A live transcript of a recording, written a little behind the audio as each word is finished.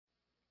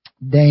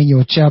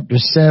Daniel chapter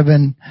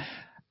 7.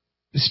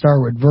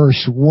 Start with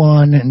verse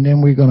 1, and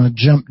then we're going to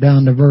jump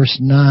down to verse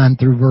 9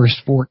 through verse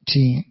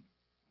 14.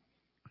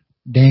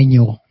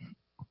 Daniel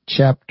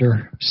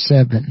chapter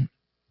 7.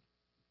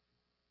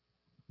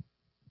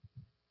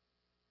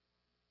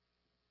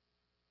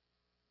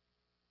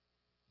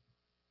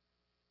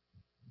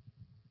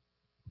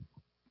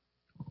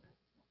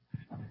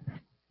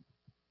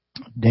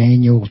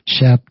 Daniel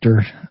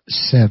chapter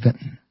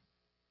 7.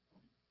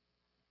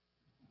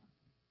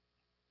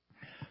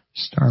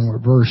 Starting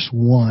with verse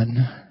 1.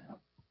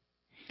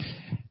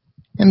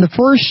 In the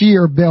first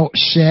year of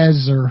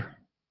Belshazzar,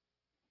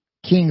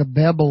 king of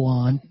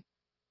Babylon,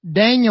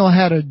 Daniel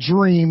had a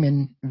dream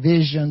and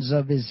visions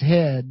of his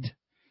head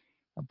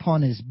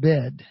upon his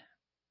bed.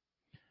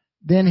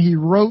 Then he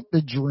wrote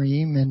the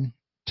dream and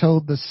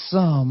told the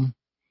sum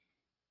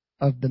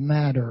of the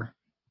matter.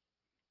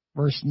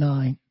 Verse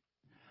 9.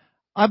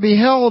 I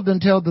beheld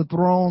until the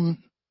throne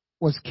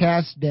was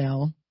cast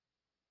down,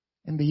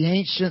 and the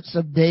ancients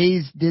of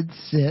days did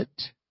sit,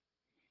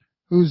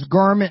 whose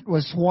garment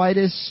was white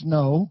as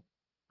snow,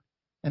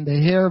 and the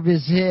hair of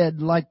his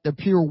head like the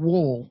pure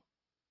wool.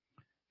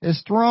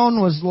 His throne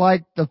was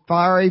like the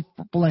fiery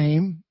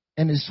flame,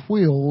 and his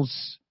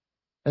wheels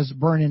as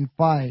burning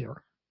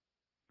fire.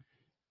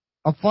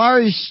 A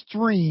fiery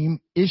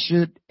stream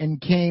issued and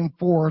came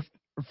forth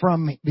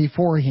from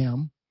before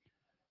him.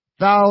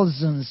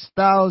 Thousands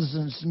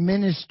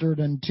ministered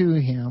unto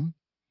him,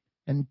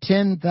 and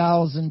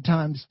 10,000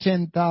 times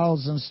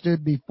 10,000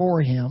 stood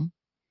before him.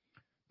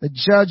 The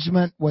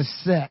judgment was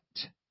set,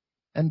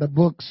 and the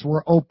books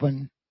were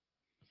open.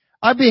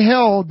 I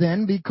beheld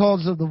then,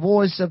 because of the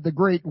voice of the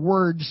great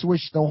words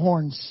which the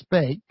horn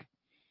spake,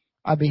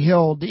 I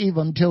beheld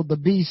even till the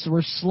beasts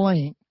were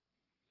slain,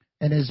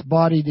 and his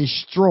body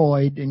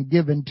destroyed and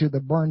given to the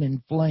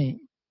burning flame.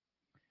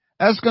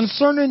 As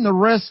concerning the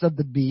rest of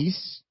the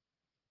beasts,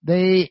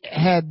 they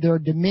had their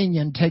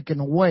dominion taken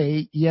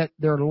away, yet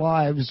their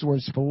lives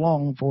was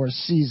prolonged for a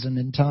season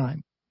in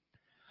time.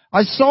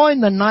 I saw in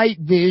the night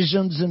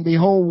visions, and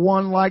behold,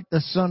 one like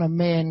the Son of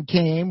Man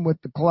came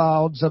with the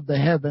clouds of the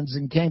heavens,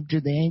 and came to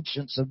the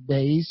ancients of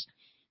days,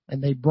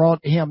 and they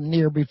brought him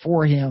near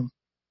before him.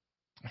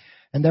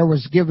 And there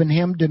was given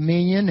him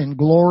dominion and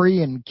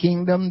glory and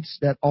kingdoms,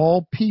 that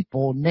all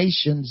people,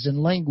 nations,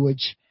 and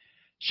language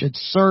should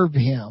serve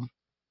him.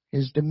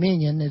 His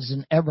dominion is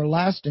an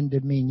everlasting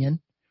dominion,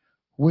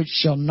 which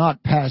shall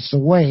not pass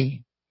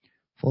away,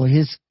 for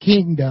his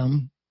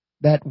kingdom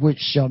that which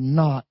shall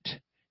not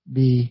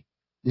be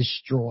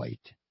destroyed.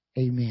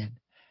 Amen.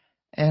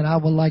 And I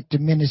would like to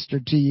minister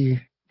to you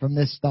from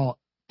this thought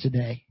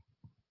today.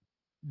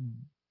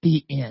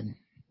 The end.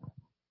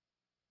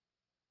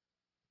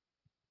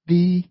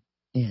 The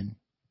end.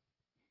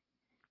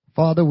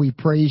 Father, we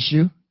praise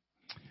you.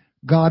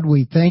 God,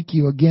 we thank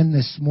you again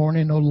this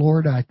morning, oh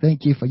Lord. I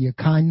thank you for your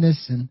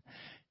kindness and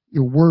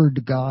your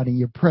word, God, and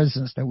your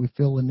presence that we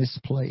feel in this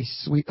place.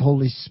 Sweet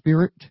Holy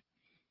Spirit,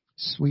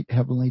 sweet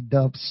Heavenly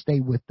Dove, stay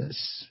with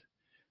us.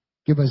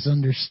 Give us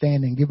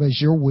understanding. Give us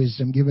your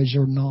wisdom. Give us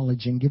your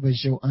knowledge, and give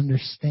us your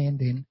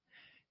understanding.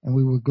 And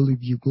we will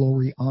give you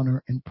glory,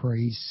 honor, and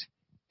praise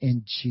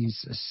in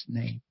Jesus'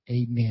 name.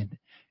 Amen.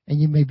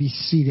 And you may be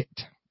seated.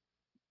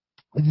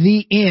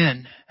 The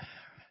end.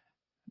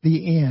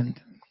 The end.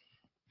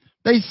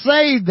 They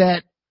say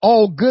that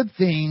all good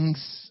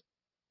things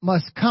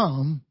must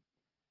come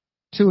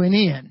to an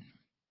end.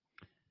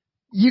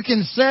 You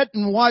can sit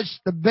and watch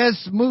the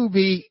best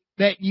movie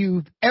that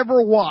you've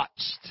ever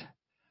watched,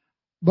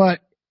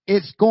 but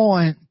it's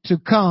going to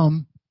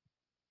come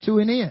to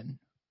an end.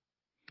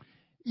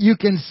 You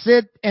can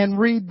sit and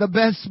read the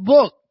best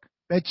book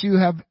that you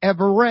have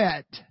ever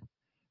read,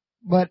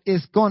 but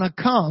it's going to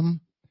come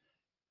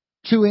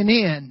to an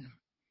end.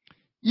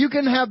 You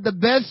can have the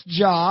best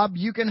job,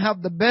 you can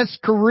have the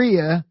best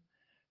career,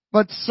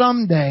 but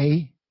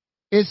someday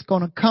it's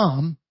going to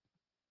come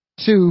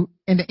to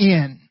an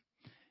end.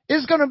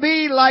 It's going to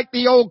be like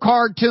the old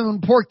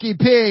cartoon Porky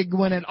Pig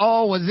when it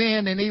all was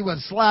in and he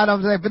was slide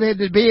over there.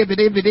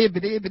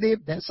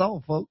 That's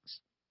all, folks.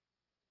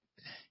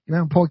 You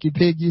remember Porky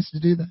Pig used to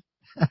do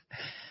that?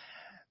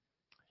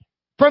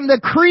 From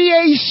the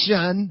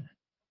creation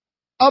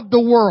of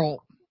the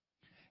world,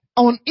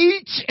 on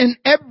each and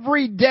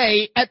every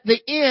day, at the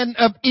end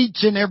of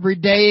each and every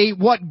day,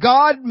 what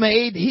God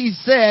made, He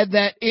said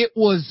that it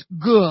was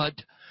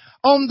good.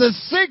 On the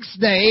sixth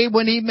day,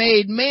 when He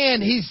made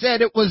man, He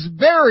said it was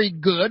very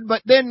good,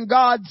 but then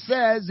God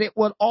says it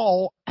would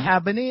all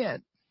have an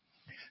end.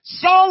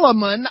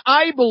 Solomon,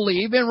 I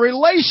believe, in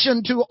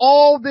relation to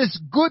all this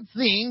good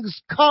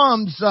things,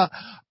 comes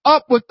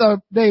up with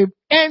the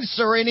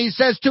answer, and he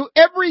says, to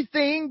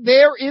everything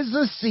there is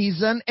a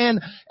season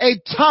and a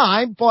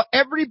time for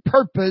every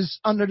purpose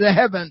under the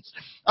heavens.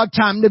 A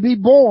time to be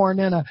born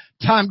and a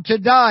time to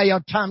die, a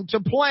time to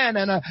plant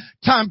and a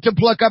time to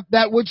pluck up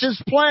that which is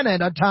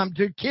planted, a time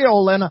to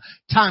kill and a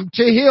time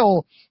to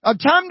heal, a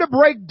time to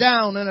break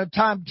down and a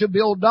time to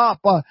build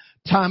up, a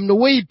time to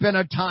weep and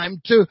a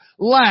time to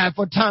laugh,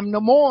 a time to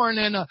mourn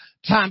and a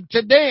time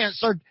to dance,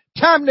 or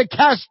time to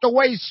cast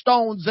away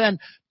stones and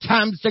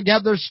times to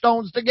gather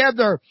stones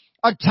together.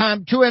 A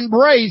time to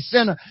embrace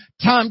and a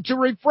time to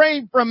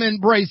refrain from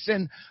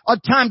embracing. A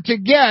time to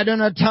get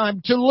and a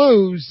time to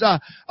lose. A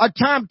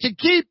time to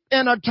keep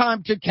and a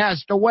time to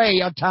cast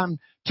away. A time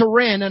to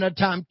rend and a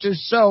time to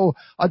sow.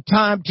 A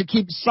time to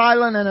keep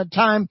silent and a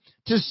time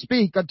to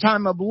speak. A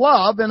time of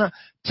love and a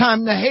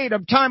time to hate. A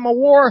time of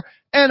war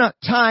and a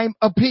time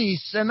of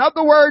peace. In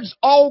other words,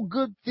 all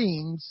good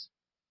things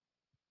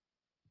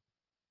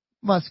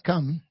must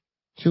come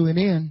to an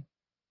end.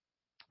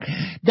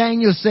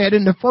 Daniel said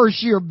in the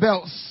first year of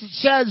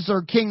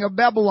Belshazzar, king of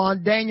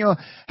Babylon, Daniel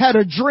had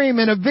a dream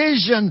and a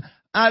vision.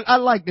 I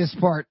like this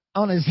part.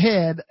 On his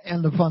head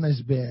and upon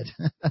his bed.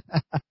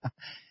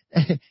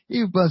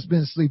 He must have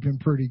been sleeping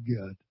pretty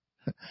good.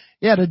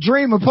 He had a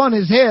dream upon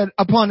his head,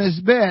 upon his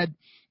bed.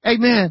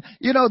 Amen.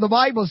 You know, the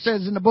Bible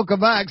says in the book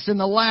of Acts, in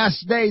the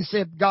last days,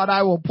 said God,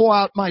 I will pour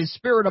out my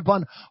spirit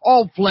upon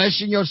all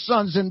flesh, and your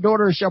sons and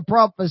daughters shall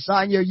prophesy,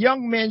 and your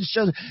young men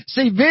shall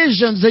see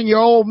visions, and your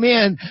old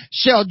men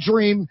shall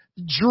dream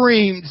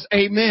dreams.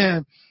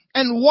 Amen.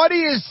 And what he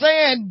is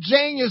saying,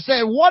 Daniel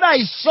said, what I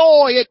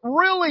saw, it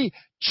really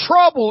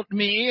troubled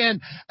me.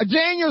 And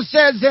Daniel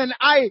says, and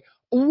I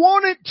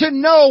wanted to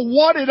know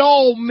what it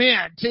all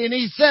meant. And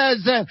he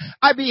says that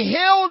I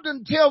beheld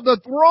until the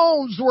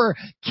thrones were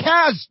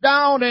cast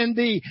down and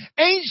the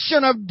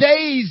Ancient of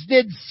Days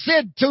did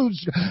sit,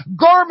 whose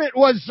garment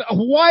was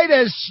white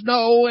as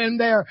snow,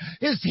 and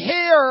his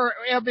hair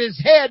of his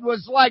head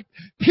was like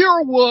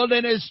pure wood,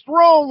 and his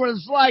throne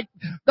was like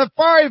the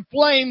fiery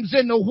flames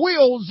in the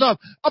wheels of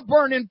a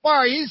burning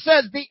fire. He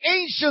says the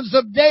Ancients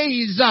of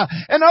Days,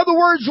 in other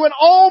words, when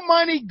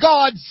Almighty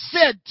God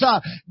sit,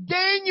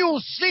 Daniel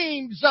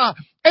seems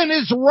and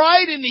is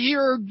writing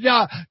here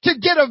to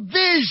get a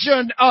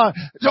vision of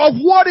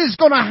what is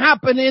going to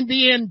happen in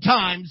the end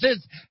times.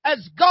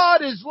 As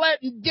God is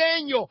letting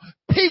Daniel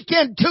peek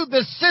into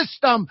the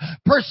system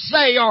per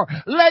se, or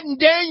letting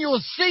Daniel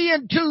see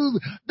into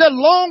the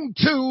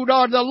longitude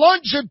or the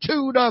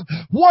longitude of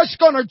what's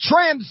going to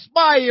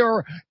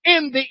transpire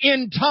in the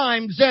end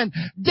times. And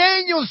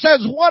Daniel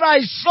says, what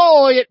I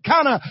saw, it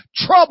kind of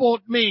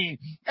troubled me.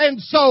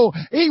 And so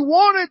he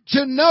wanted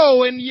to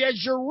know, and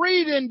as you're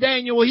reading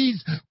Daniel,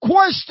 he's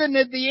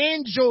questioning the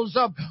angels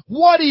of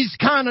what he's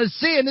kind of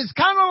seeing. It's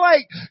kind of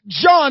like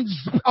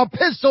John's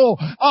epistle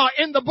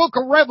in the book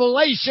of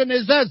Revelation,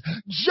 is as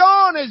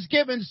John is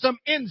given some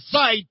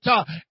insight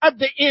at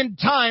the end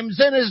times,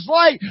 and it's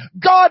like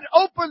God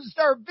opens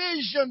their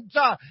visions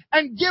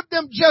and give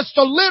them just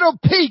a little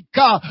peek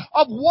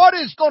of what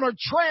is going to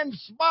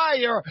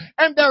transpire,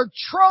 and they're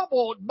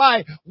troubled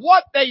by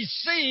what they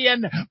see,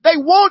 and they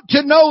want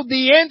to know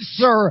the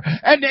answer.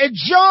 And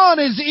John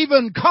is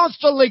even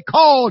constantly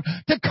called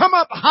to come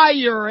up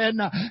higher,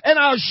 and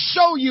I'll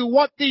show you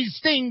what these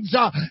things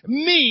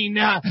mean.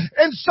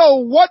 And so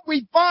what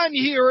we find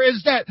here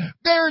is that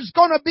there's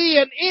going to be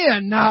an end.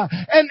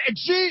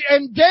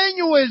 And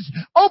Daniel is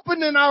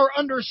opening our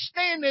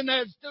understanding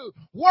as to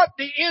what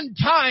the end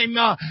time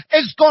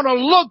is going to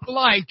look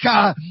like.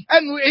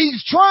 And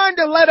he's trying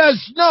to let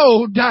us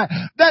know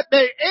that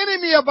the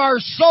enemy of our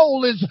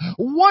soul is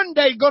one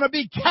day going to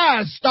be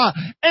cast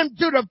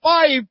into the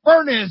fiery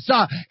furnace.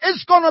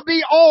 It's going to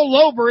be all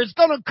over. It's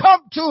going to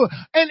come to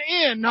an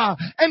end.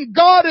 And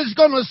God is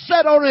going to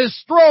sit on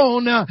his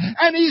throne,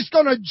 and he's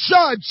going to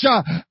judge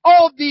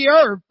all the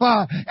earth.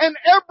 And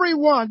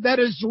everyone that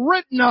is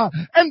written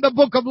in the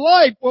book of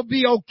life will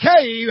be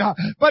okay,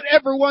 but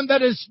everyone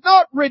that is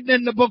not written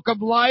in the book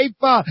of life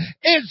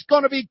is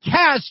going to be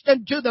cast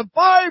into the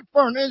fire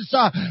furnace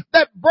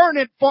that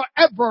burneth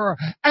forever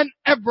and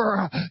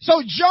ever.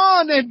 So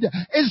John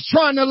is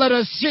trying to let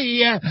us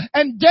see,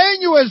 and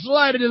Daniel is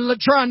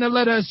trying to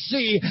let us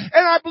see,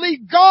 and I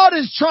believe God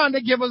is trying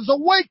to give us a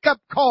wake-up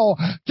call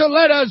to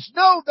let us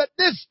know that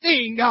this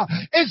thing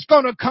is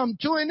going to come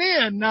to an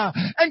end.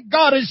 And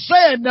God is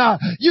saying,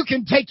 you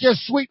can take your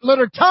sweet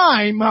little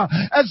time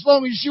as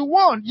long as you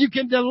want. You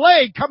can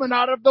delay coming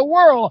out of the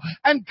world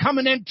and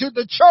coming into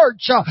the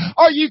church,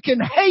 or you can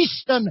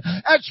hasten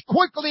as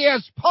quickly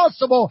as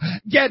possible.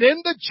 Get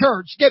in the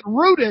church, get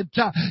rooted,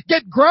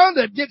 get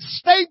grounded, get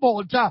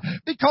stable,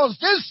 because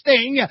this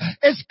thing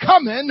is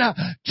coming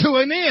to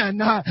an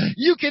end.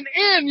 You can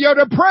end your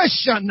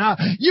depression.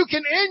 You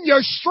can end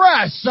your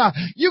stress.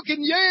 You can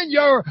end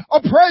your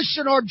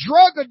oppression or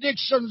drug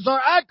addictions or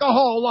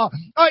alcohol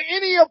or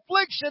any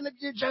affliction if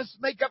you just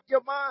make up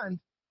your mind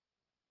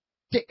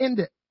to end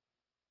it.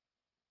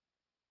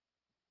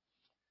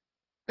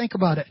 Think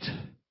about it.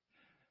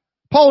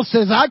 Paul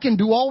says, I can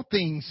do all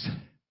things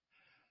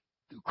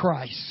through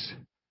Christ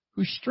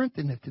who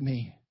strengtheneth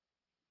me.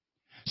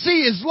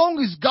 See, as long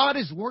as God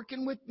is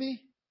working with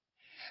me,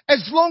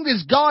 as long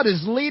as God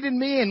is leading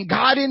me and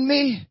guiding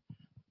me,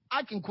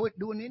 I can quit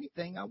doing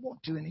anything I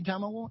want to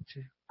anytime I want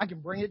to. I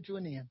can bring it to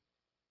an end.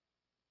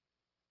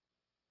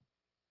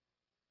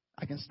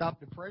 I can stop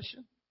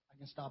depression. I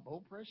can stop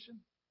oppression.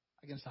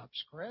 I can stop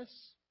stress.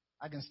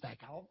 I can stop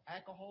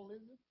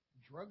alcoholism,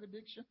 drug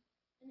addiction,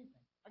 anything.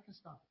 I can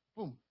stop it.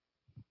 Boom.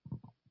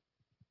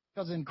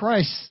 Because in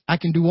Christ, I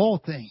can do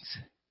all things.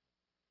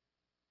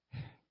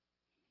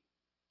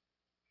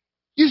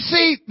 You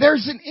see,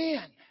 there's an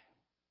end.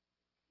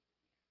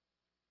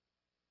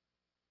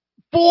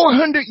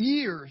 400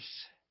 years,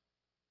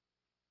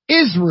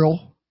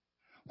 Israel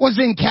was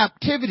in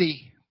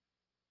captivity.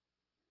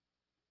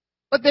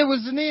 But there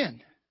was an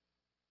end.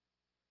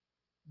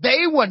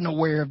 They wasn't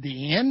aware of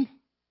the end.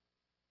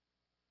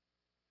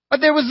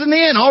 But there was an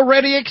end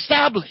already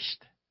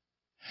established.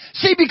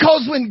 See,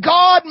 because when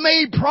God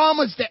made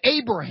promise to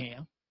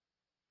Abraham,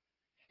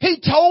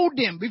 He told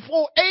him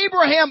before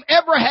Abraham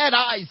ever had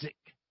Isaac,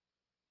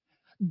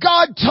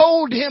 God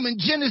told him in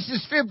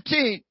Genesis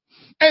 15,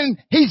 and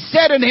He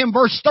said in him,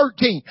 verse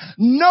 13,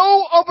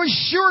 know of a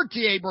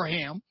surety,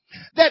 Abraham,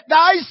 that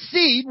thy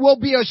seed will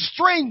be a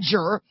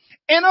stranger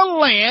in a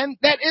land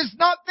that is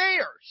not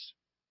theirs,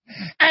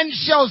 and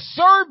shall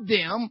serve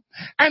them,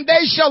 and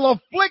they shall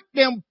afflict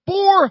them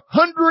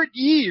 400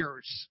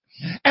 years.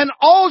 And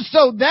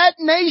also that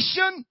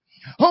nation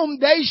whom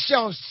they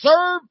shall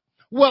serve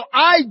will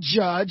I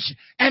judge,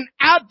 and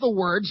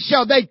afterwards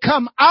shall they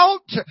come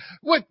out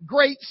with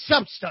great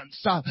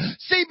substance.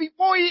 See,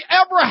 before he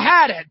ever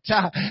had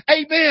it,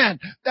 amen,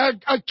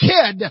 a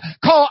kid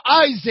called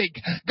Isaac,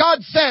 God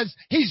says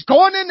he's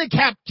going into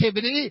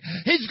captivity.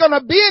 He's going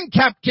to be in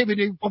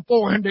captivity for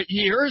 400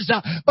 years,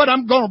 but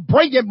I'm going to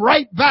bring him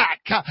right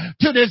back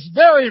to this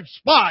very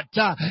spot,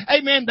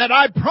 amen, that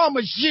I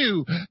promised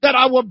you that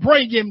I will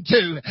bring him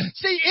to.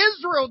 See,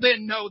 Israel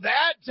didn't know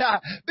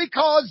that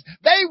because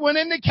they went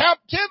into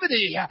captivity.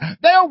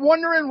 They're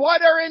wondering why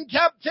they're in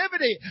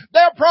captivity.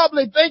 They're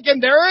probably thinking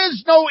there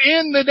is no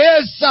end to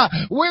this.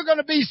 We're going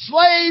to be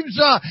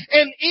slaves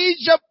in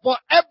Egypt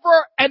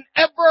forever and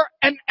ever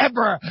and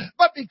ever.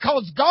 But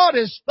because God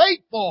is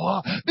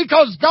faithful,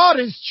 because God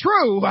is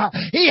true,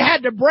 He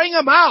had to bring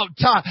them out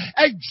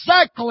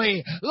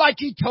exactly like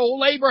He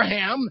told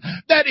Abraham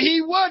that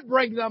He would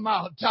bring them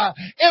out.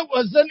 It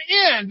was an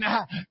end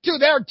to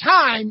their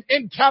time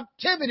in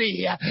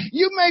captivity.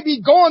 You may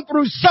be going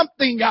through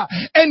something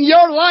in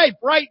your life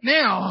right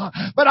now,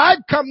 but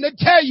I've come to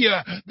tell you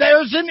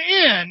there's an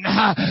end,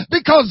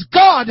 because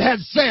God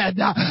has said,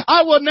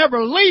 I will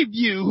never leave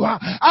you.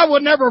 I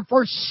will never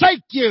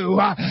forsake you.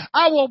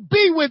 I will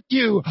be with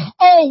you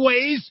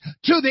always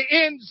to the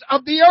ends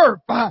of the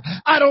earth.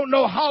 I don't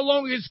know how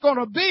long it's going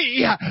to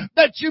be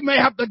that you may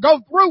have to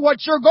go through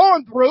what you're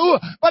going through,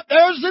 but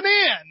there's an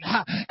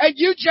end. And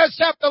you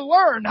just have to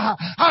learn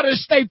how to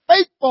stay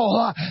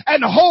faithful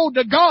and hold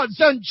to God's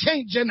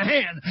unchanging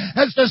hand.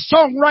 As the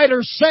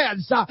songwriter says,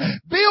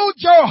 build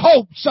your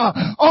hopes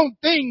on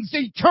things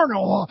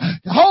eternal.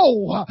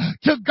 Hold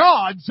to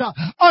God's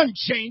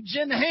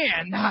unchanging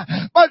hand.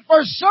 But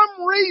for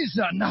some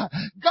reason,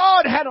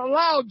 God had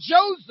allowed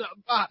Joseph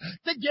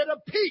to get a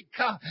peek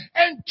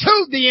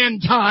into the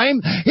end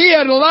time. He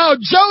had allowed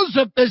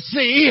Joseph to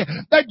see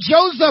that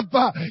Joseph,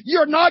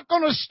 you're not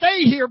going to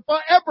stay here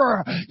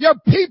forever. Your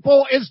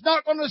people is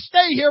not going to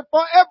stay here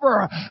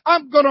forever.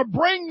 I'm going to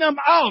bring them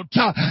out.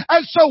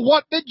 And so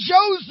what did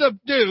Joseph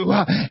do?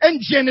 In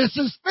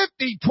Genesis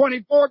 50,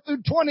 24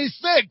 through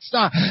 26,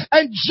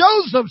 and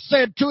Joseph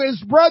said to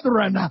his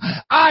brethren,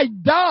 I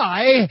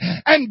die,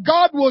 and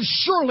God will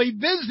surely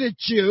visit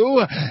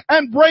you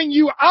and bring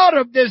you out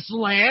of this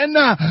land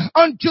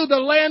unto the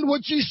land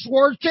which He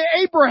swore to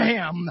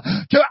Abraham,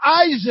 to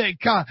Isaac,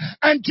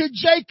 and to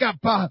Jacob.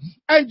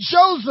 And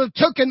Joseph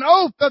took an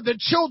oath of the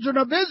children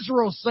of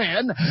Israel,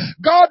 saying,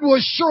 God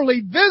will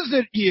surely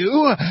visit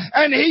you,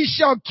 and He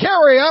shall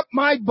carry up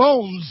my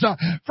bones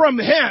from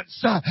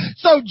hence.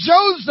 So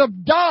Joseph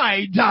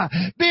died,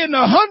 being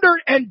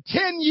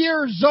 110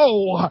 years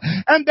old,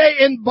 and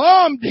they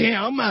embalmed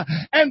him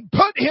and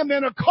put him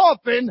in a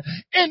coffin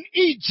in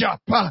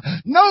Egypt.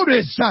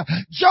 Notice,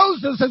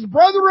 Joseph says,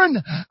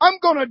 brethren, I'm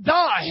going to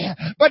die,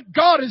 but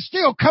God is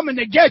still coming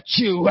to get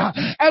you.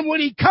 And when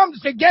He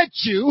comes to get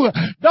you,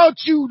 don't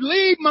you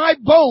leave my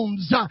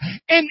bones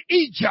in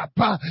Egypt.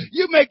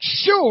 You make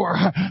sure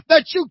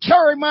that you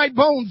carry my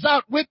bones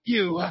out with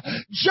you.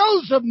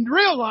 Joseph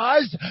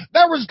realized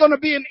there was going to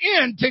be an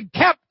end to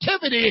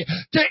captivity,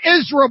 to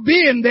Israel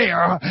being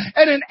there.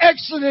 And in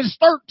Exodus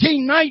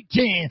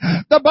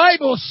 13:19, the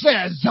Bible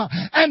says,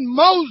 and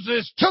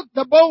Moses took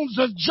the bones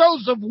of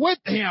Joseph with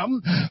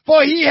him,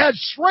 for he had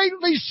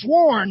straitly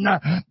sworn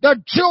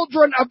the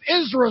children of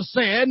Israel,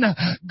 saying,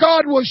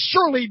 God will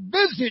surely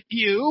visit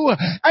you,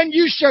 and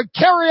you shall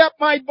carry up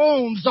my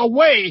bones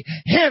away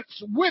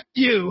hence with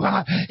you.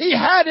 He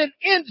had an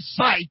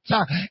insight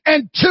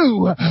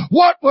into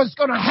what was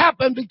going to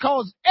happen,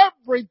 because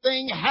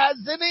everything has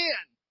an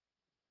end.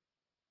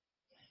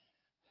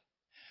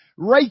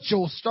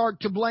 Rachel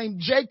started to blame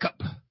Jacob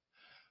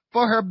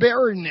for her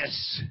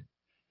barrenness.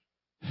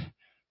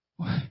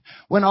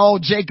 When all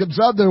Jacob's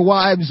other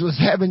wives was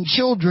having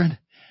children,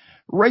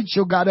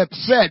 Rachel got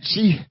upset.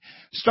 She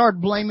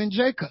started blaming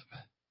Jacob.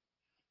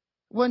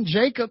 It wasn't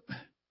Jacob.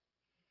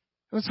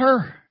 It was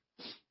her.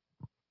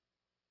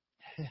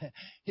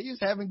 He was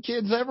having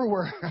kids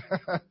everywhere.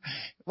 It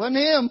wasn't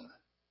him.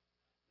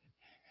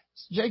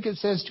 Jacob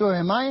says to her,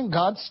 am I in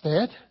God's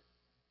stead?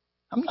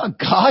 I'm not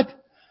God.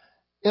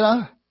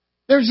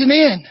 There's an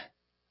end.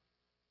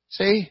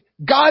 See,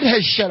 God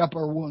has shut up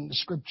our womb, the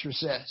scripture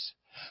says.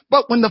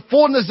 But when the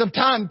fullness of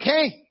time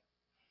came,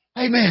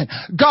 amen,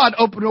 God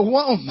opened a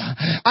womb.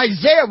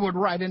 Isaiah would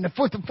write in the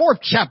fourth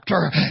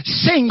chapter,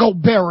 sing, O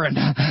barren,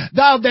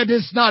 thou that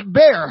didst not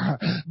bear.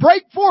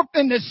 Break forth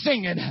into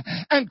singing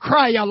and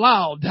cry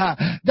aloud,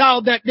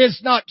 thou that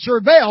didst not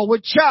travail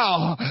with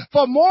child.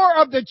 For more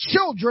of the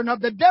children of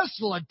the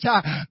desolate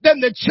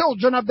than the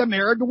children of the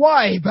married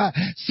wife,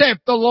 saith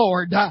the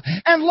Lord.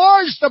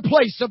 Enlarge the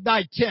place of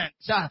thy tent,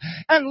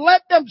 and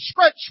let them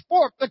stretch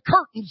forth the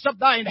curtains of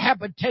thine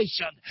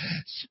habitation.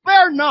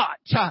 Spare not,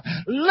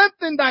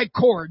 lengthen thy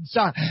cords,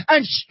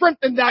 and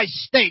strengthen thy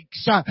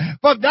stakes.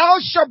 For thou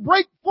shalt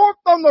break forth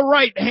on the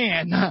right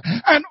hand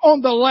and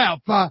on the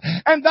left,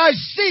 and thy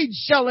seed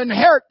shall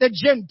inherit the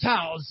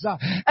Gentiles,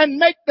 and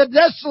make the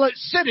desolate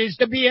cities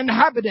to be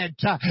inhabited.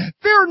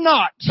 Fear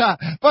not,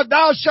 for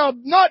thou shalt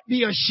not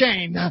be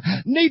ashamed,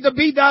 neither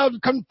be thou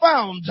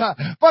confounded,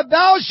 for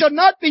thou shalt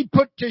not be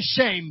put to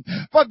shame,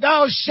 for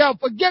thou shalt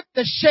forget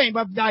the shame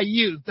of thy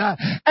youth,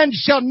 and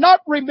shalt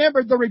not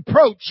remember the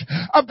reproach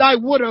of thy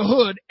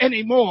widowhood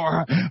any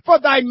more. For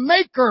thy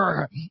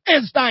Maker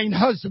is thine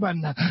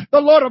husband, the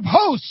Lord of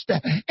hosts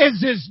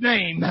is his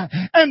name,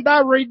 and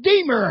thy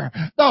Redeemer,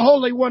 the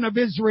Holy One of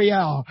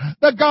Israel.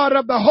 The God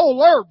of the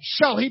whole earth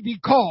shall he be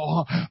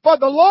called. For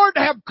the Lord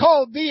hath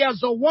called thee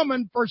as a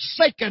woman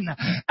forsaken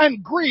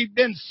and grieved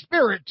in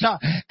spirit,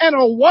 and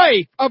a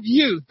wife of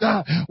youth.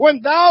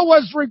 When thou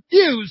wast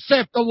refused,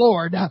 saith the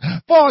Lord,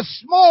 for a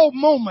small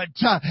moment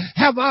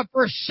have I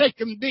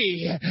forsaken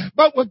thee,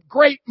 but with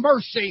great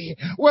mercy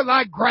will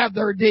I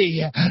gather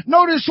thee.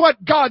 Notice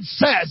what God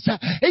says.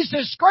 He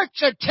says,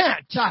 stretch a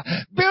tent,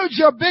 build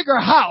you a bigger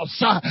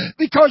house,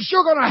 because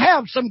you're going to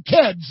have some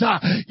kids.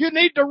 You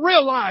need to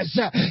realize,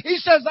 he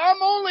says,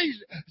 I'm only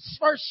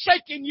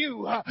forsaking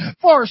you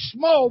for a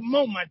small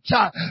moment,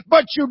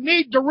 but you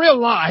need to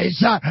realize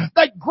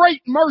that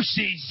great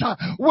mercies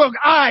will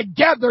I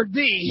gather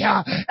thee.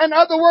 In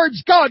other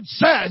words, God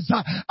says,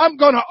 I'm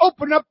going to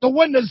open up the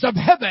windows of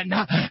heaven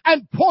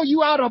and pour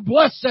you out a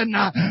blessing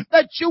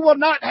that you will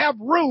not have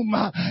room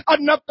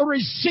enough to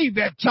receive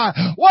it.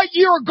 What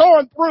you're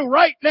going through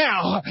right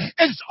now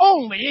is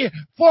only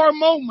for a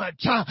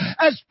moment.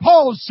 As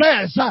Paul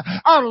says,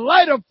 our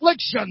light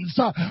afflictions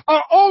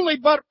are only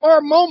but for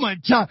a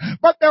moment,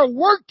 but they're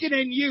working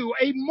in you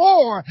a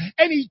more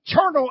and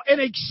eternal and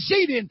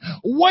exceeding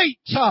weight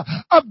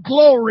of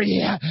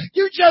glory.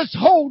 You just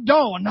hold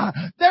on.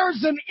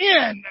 There's an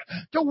end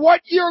to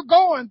what you're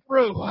going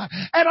through,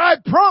 and I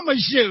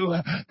promise you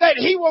that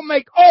he will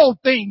make all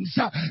things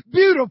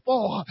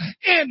beautiful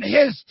in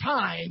his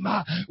time.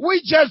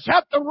 We just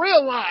have to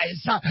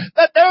realize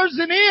that there's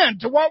an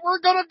end to what we're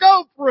going to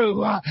go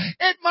through.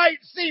 It might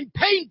seem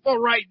painful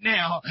right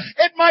now.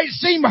 It might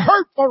seem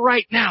hurtful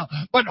right now,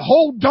 but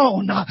hold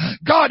on.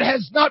 God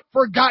has not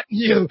forgotten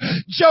you.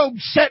 Job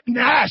sat in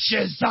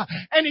ashes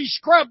and he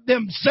scrubbed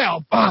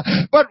himself,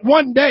 but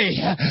one day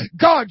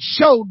God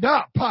showed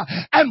up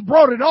and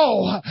brought it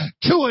all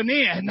to an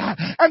end.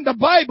 And the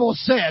Bible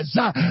says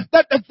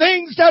that the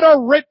things that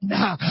are written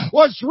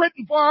was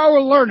written for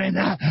our learning,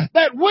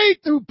 that we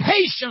through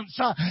patience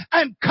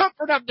and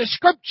comfort of the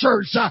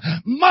scriptures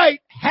might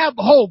have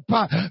hope.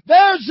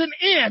 There's an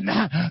end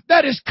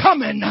that is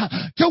coming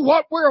to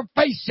what we're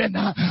facing.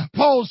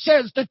 Paul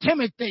says to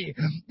Timothy,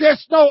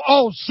 this know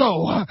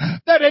also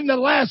that in the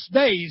last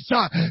days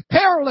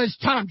perilous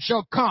times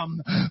shall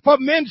come, for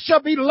men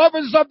shall be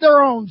lovers of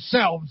their own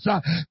selves,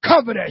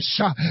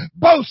 covetous,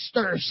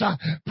 boasters,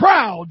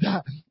 proud,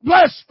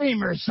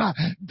 blasphemers,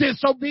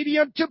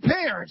 disobedient to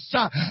parents,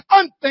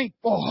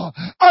 unthankful,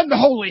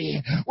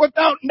 unholy,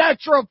 without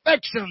natural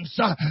affections,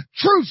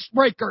 truce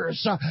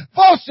breakers,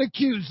 false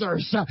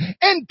accusers,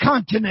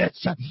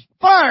 incontinents,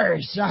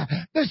 fires,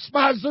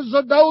 despisers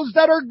of those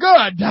that are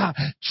good,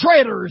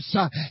 traitors,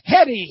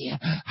 heady,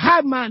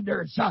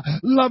 high-minders,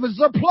 lovers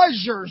of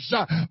pleasures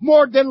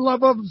more than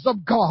lovers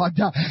of God,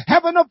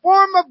 having a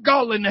form of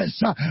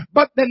godliness,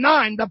 but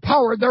denying the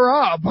power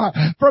thereof.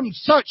 From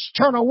such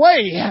turn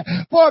away.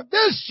 For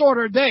this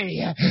sort of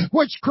day,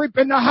 which creep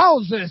into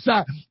houses,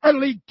 and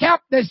lead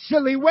captive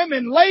silly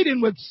women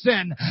laden with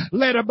sin,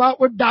 led about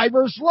with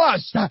divers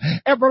lusts,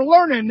 ever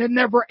learning and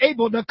never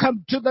able to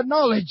come to the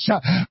knowledge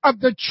of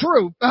the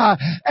truth,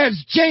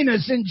 as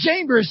Janus and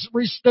Jambres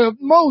withstood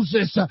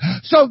Moses,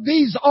 so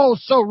these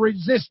also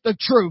resist the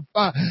truth.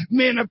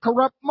 Men of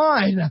corrupt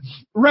mind,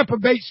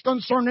 reprobates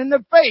concerning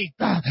the faith,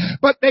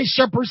 but they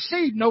shall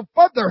proceed no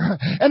further.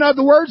 In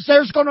other words,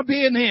 there's going to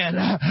be an end,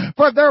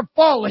 for their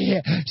folly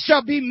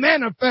shall be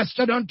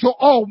manifested unto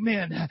all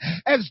men,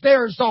 as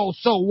theirs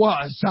also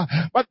was.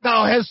 But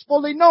thou hast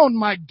fully known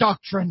my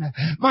doctrine,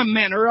 my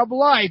manner of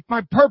life,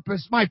 my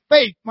purpose, my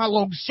faith, my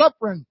long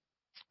suffering,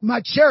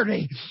 my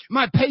charity,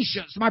 my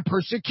patience, my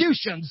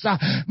persecutions,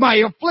 my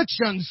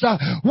afflictions,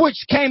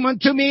 which came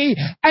unto me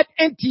at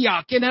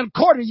Antioch and at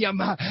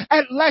Iconium,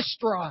 at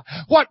Lystra,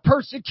 what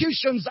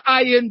persecutions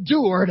I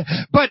endured,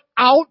 but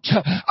out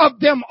of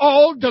them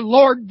all the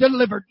Lord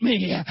delivered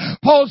me.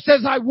 Paul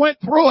says, I went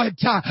through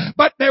it,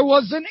 but there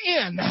was an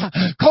end,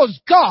 because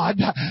God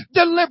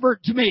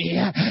delivered me,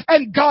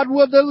 and God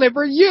will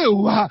deliver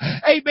you.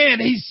 Amen.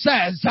 He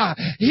says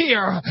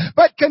here,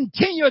 but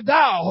continue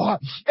thou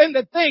in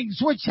the things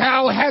which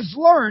thou hast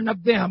learned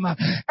of them,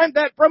 and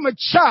that from a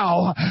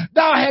child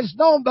thou hast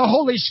known the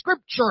Holy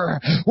Scripture,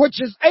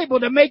 which is able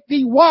to make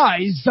thee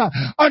wise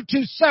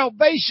unto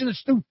salvation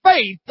through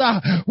faith,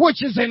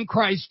 which is in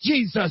Christ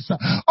Jesus.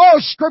 All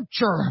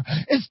Scripture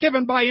is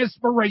given by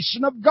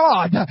inspiration of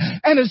God,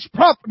 and is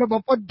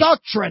profitable for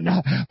doctrine,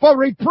 for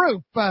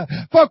reproof,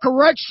 for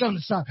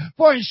corrections,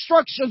 for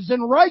instructions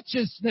in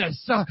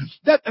righteousness,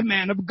 that the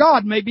man of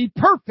God may be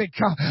perfect,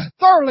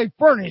 thoroughly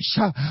furnished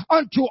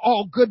unto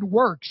all good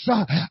works.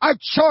 I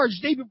charge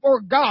thee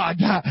before God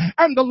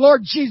and the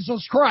Lord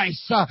Jesus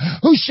Christ,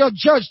 who shall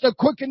judge the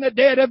quick and the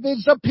dead of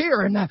his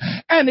appearing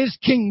and his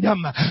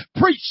kingdom.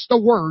 Preach the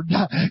word.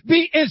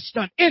 Be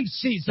instant, in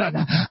season,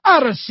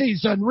 out of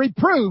season.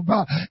 Reprove,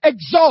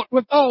 exalt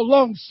with all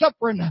long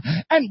suffering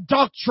and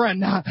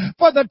doctrine.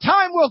 For the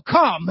time will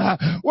come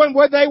when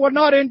they will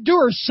not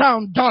endure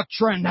sound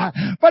doctrine,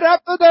 but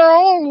after their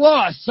own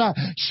lusts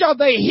shall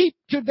they heap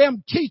to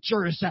them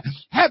teachers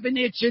having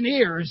itching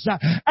ears,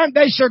 and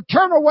they shall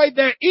turn away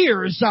their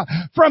ears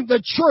from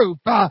the truth,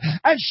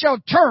 and shall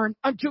turn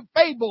unto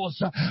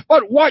fables.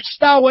 But watch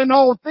thou in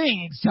all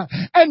things,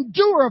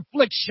 endure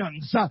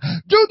afflictions,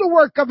 do the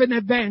work of an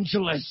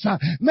evangelist,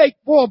 make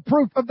full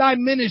proof of thy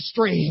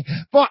ministry,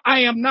 for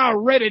I am now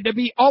ready to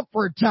be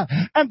offered,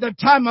 and the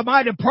time of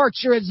my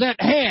departure is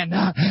at hand.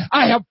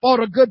 I have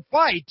fought a good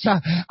fight,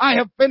 I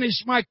have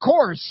finished my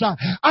course,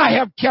 I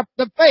have kept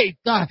the faith.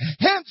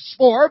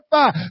 Henceforth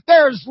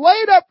there's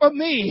laid up for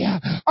me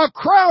a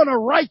crown of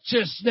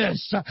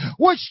righteousness,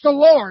 which the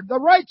Lord, the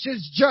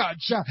righteous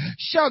judge,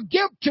 shall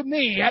give to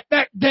me at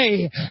that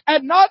day,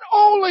 and not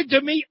only to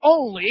me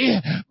only,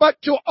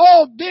 but to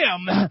all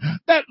them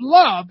that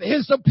love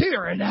his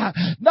appearing.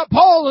 Now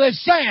Paul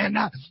is saying,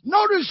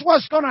 notice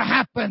what's going to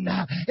happen.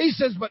 He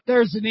says, but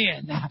there's an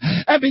end.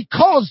 And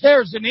because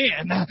there's an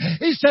end,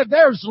 he said,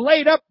 there's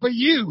laid up for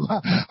you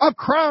a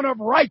crown of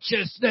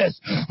righteousness,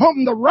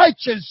 whom the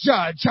righteous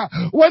judge,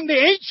 when the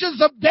ancients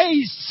of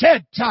days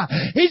set,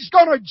 he's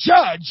going to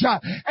judge.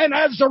 And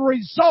as a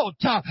result,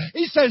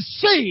 he says,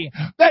 see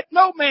that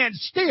no man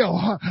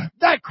steal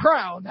that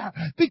crown,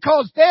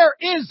 because there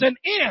is an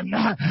end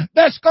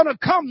that's going to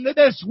come to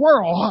this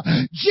world.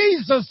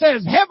 Jesus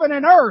says, heaven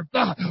and earth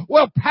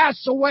will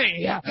pass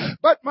away,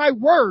 but my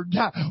word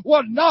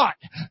will not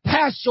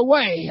pass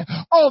away.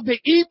 All the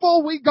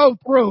evil we go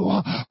through,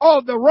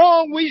 all the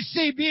wrong we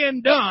see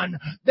being done,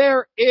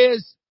 there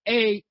is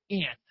an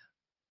end.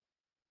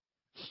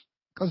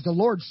 Because the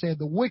Lord said,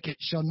 the wicked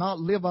shall not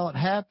live out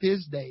half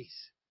his days.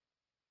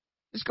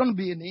 It's going to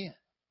be an end.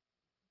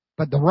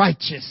 But the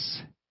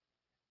righteous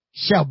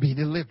shall be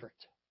delivered.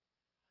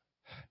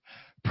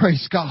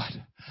 Praise God.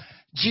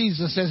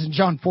 Jesus says in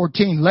John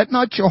 14, let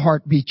not your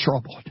heart be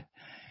troubled.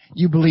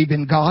 You believe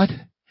in God.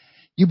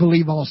 You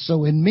believe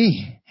also in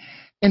me.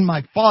 In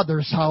my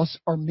Father's house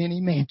are many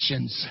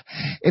mansions.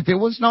 If it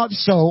was not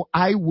so,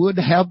 I would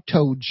have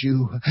told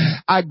you.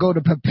 I go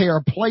to prepare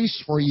a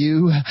place for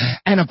you.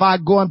 And if I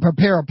go and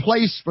prepare a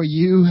place for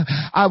you,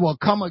 I will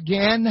come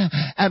again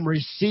and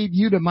receive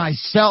you to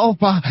myself,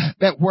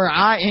 that where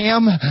I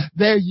am,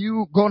 there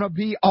you going to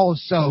be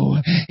also.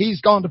 He's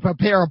going to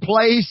prepare a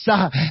place.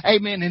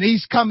 Amen. And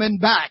he's coming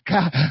back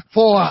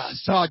for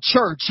us,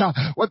 church,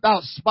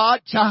 without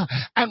spot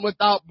and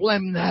without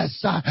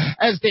blemishness.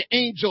 As the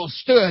angels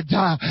stood,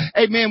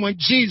 amen, when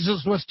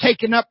Jesus was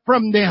taken up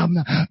from them,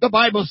 the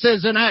Bible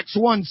says in Acts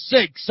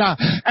 1:6,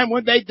 and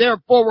when they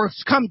therefore were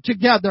come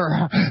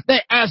together,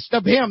 they asked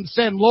of him,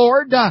 saying,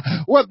 Lord,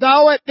 wilt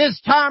thou at this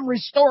time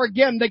restore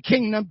again the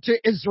kingdom to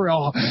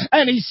Israel?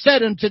 And he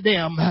said unto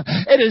them,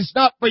 it is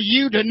not for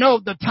you to know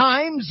the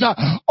times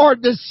or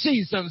the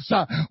seasons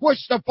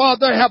which the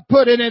Father hath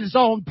put in his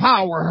own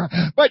power,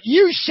 but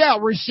you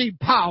shall receive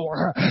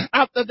power.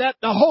 After that,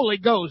 the Holy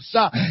Ghost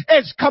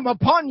is come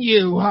upon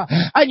you,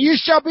 and you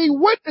shall be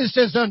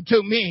witnesses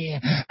unto me,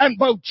 and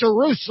both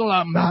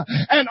Jerusalem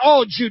and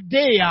all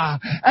Judea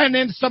and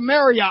in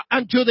Samaria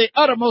unto the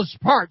uttermost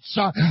parts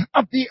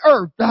of the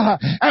earth.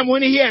 And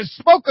when he had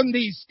spoken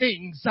these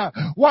things,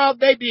 while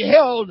they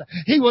beheld,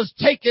 he was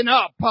taken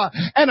up,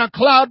 and a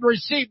cloud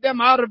received them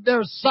out of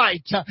their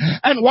sight.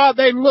 And while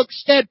they looked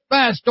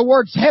steadfast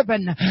towards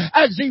heaven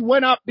as he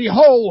went up,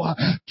 behold,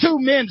 two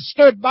men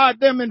stood by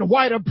them in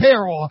white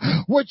apparel,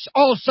 which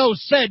also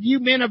said, you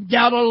men of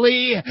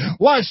Galilee,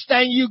 why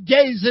stand you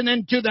gazing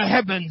into the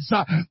heavens?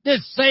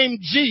 This same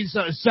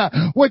Jesus,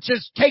 which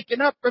is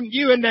taken up from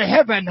you into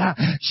heaven,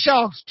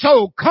 shall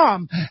so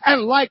come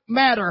and like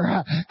matter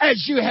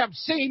as you have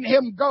seen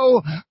him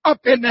go up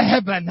into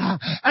heaven.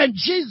 And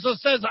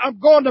Jesus says, I'm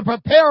going to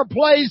prepare a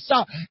place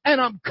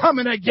and I'm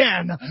coming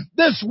again.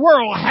 This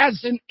world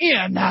has an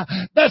end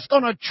that's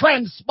going to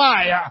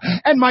transpire.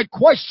 And my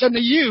question to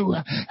you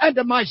and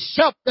to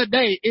myself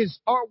today is,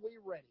 are we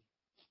ready?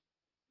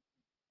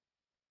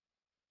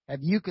 Have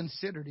you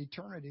considered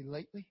eternity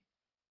lately?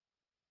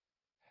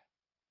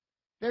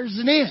 There's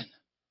an end.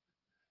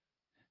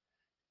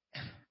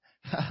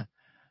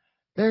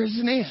 There's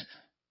an end.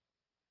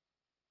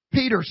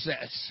 Peter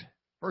says,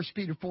 1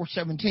 Peter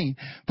 4:17,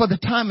 for the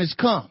time has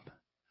come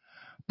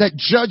that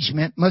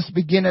judgment must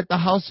begin at the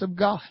house of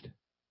God.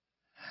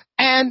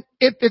 And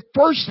if it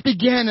first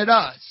began at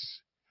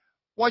us,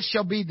 what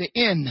shall be the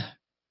end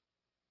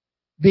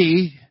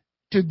be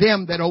to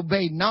them that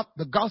obey not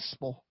the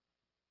gospel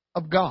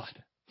of God?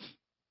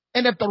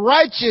 And if the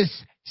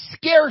righteous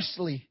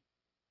scarcely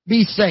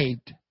be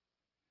saved,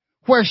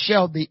 where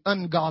shall the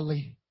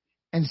ungodly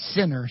and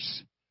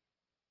sinners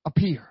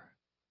appear?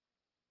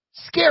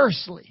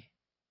 Scarcely.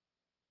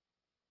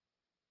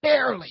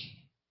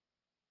 Barely.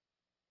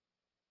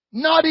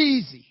 Not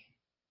easy.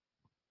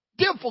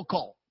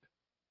 Difficult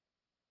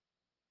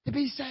to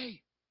be saved.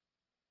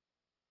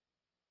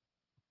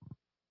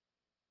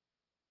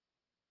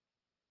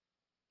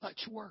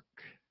 Much work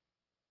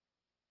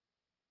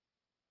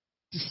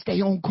to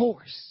stay on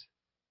course.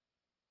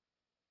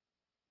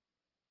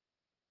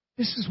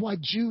 This is why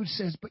Jude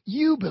says, but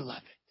you,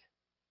 beloved,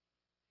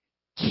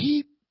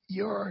 keep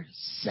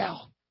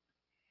yourself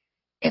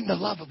in the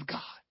love of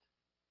God,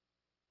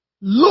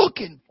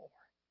 looking for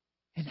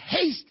and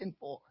hastening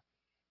for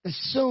the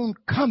soon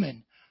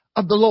coming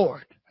of the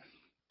Lord.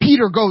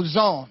 Peter goes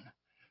on,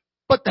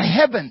 but the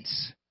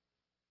heavens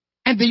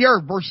and the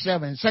earth, verse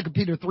 7, 2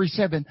 Peter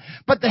 3:7,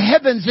 but the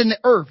heavens and the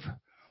earth,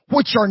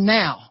 which are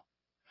now,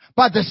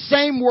 by the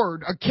same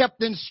word, are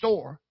kept in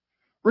store,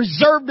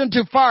 reserved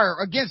unto fire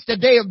against the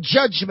day of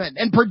judgment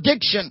and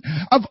prediction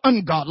of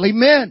ungodly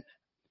men.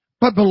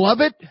 But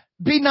beloved,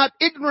 be not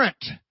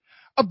ignorant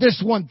of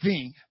this one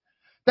thing,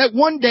 that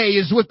one day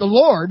is with the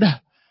Lord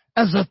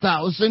as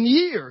 1,000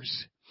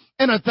 years.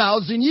 And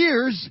 1,000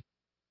 years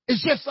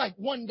is just like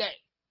one day.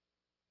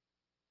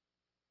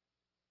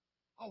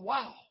 Oh,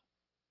 wow.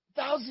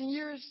 1,000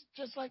 years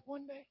just like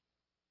one day?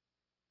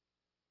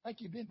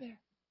 Like you've been there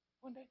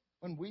one day?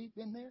 When we've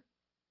been there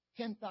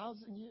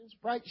 10,000 years,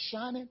 bright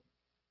shining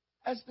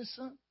as the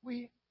sun.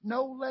 We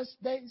no less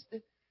days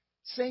to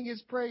sing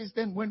his praise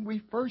than when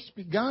we first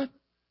begun.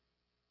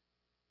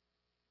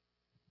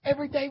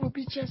 Every day will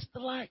be just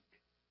alike.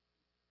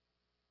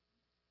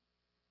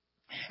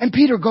 And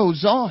Peter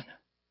goes on.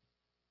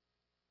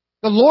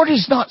 The Lord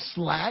is not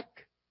slack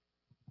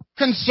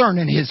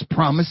concerning his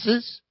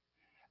promises,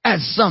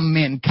 as some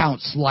men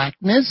count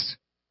slackness,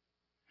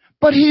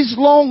 but he's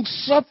long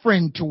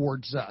suffering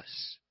towards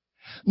us,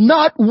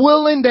 not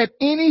willing that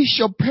any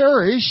shall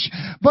perish,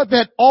 but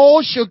that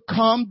all should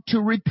come to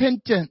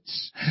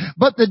repentance.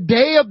 But the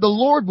day of the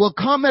Lord will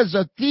come as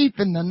a thief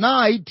in the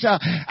night,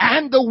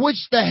 and the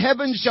which the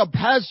heavens shall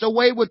pass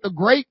away with a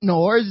great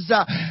noise,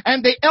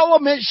 and the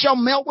elements shall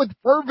melt with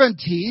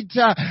fervent heat,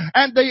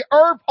 and the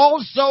earth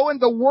also and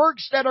the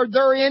works that are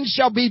therein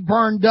shall be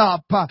burned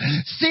up.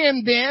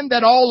 Seeing then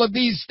that all of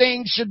these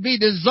things should be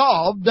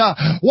dissolved,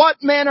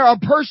 what manner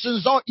of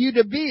persons ought you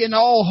to be in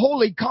all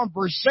holy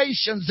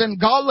conversations and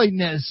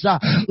godliness,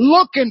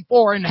 looking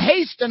for and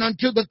hasten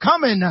unto the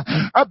coming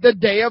of the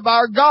day of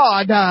our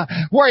God,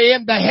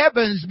 wherein the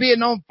heavens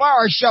being on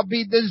fire shall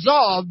be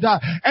dissolved,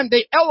 and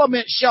the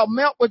elements shall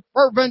melt with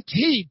fervent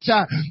heat.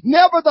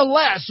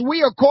 Nevertheless,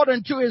 we,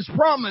 according to his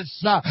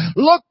promise,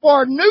 look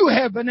for a new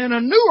heaven and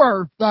a new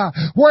earth,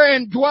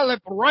 wherein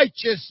dwelleth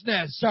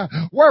righteousness.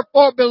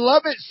 Wherefore,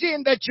 beloved,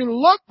 seeing that you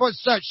look for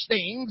such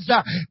things,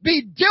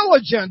 be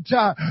diligent,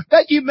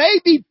 that you may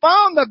be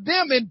found of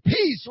them in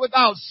peace,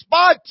 without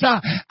spot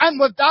and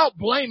without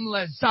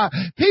blameless.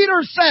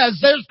 Peter says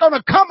there's going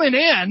to come an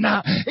end.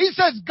 He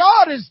says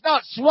God is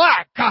not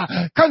slack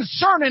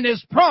concerning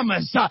his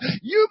promise.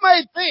 You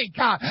may think,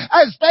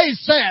 as they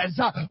says,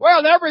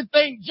 well,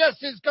 everything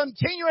just is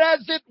continuing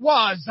as it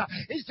was.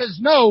 He says,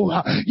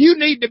 no, you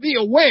need to be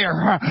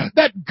aware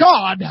that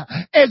God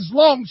is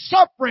long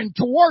suffering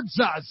towards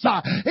us.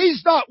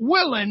 He's not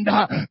willing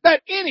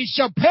that any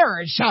shall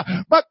perish,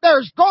 but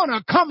there's going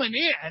to come an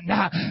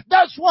end.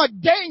 That's what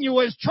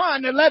Daniel is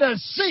trying to let us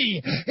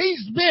see.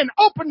 He's been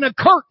opened the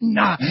curtain,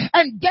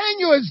 and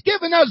Daniel has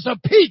given us a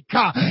peek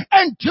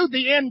into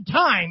the end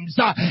times.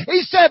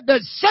 He said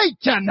that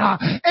Satan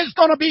is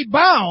going to be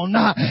bound.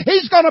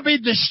 He's going to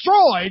be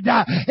destroyed.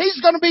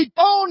 He's going to be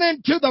thrown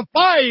into the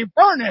fiery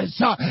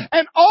furnace,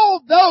 and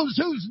all those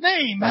whose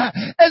name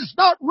is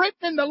not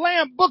written in the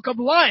Lamb book of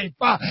life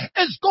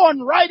is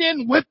going right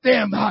in with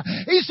them.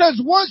 He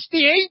says once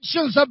the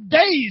ancients of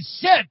days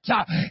sit,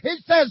 he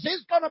says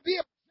it's going to be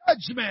a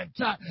judgment.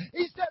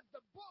 He said the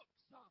books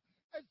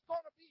is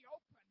going to be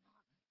open.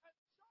 And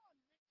John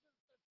mentions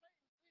the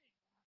same thing.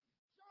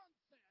 John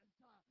says,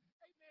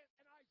 amen,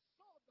 and I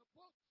saw the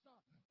books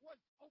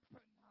was open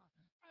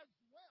as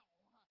well.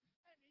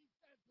 And he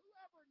says,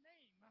 whoever their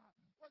name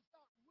was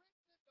not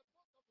written in the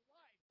book of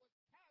life was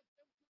cast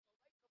into the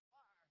lake of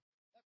fire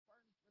that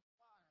burns with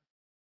fire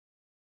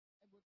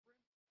and with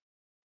brimstone.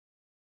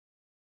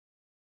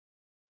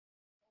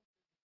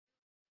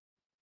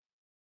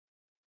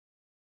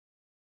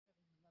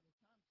 Another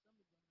time, some of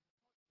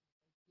them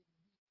are giving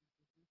heed to the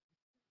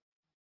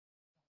spirit.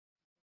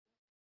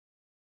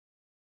 It's got to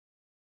be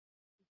aware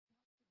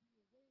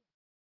of what is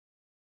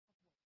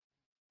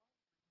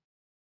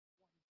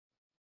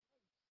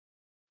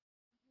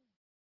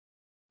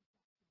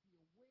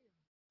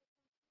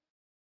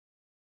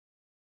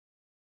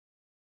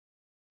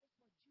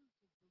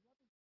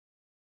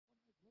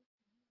be aware. That's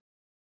why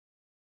Jesus, beloved,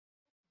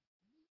 when I wrote to you,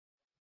 that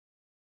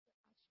I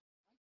should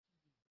write to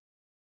you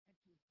and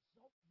to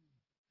exalt you,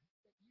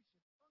 that you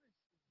should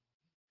earnestly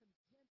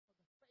contend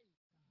for the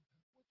faith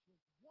which was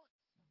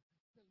once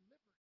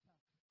delivered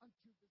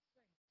unto the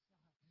saints.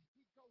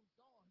 He goes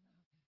on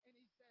and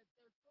he says,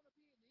 there's going to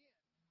be an end.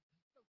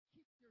 So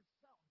keep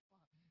yourself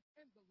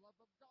in the love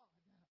of God.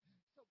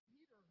 So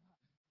Peter,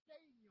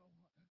 Daniel,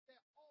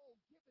 they're all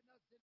giving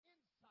us an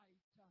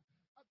insight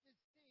of this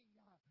thing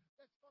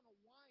that's going to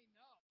wind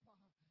up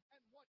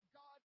and what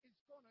God is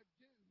going to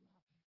do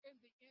in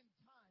the end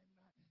time.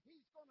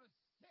 He's going to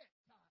sit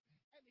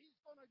and he's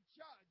going to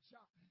judge.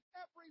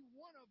 Every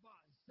one of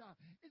us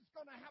is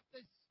going to have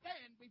to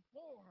stand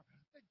before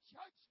the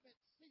judgment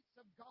seats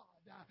of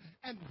God.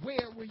 And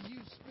where will you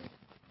spend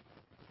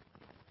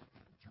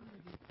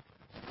eternity?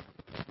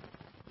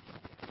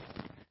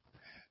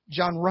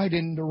 John, right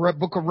in the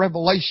book of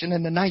Revelation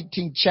in the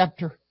 19th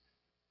chapter,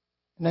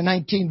 in the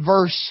 19th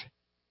verse,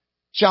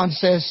 John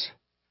says,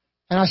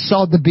 and I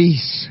saw the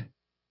beasts,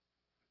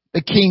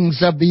 the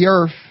kings of the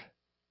earth,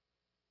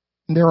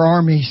 and their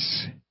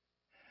armies,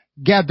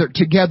 gathered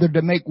together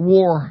to make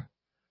war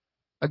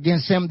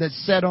against him that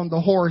sat on the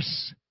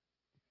horse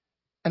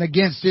and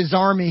against his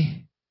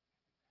army.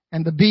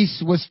 And the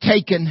beast was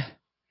taken,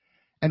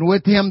 and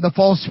with him the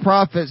false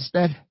prophets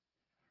that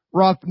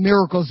wrought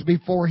miracles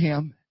before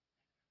him,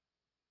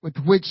 with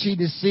which he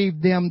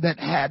deceived them that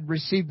had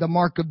received the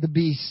mark of the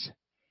beast,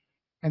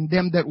 and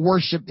them that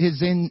worshipped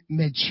his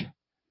image.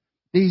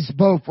 These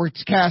both were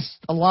cast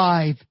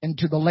alive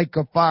into the lake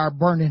of fire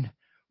burning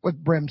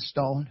with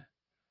brimstone.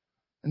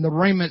 And the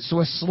raiments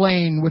was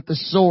slain with the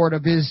sword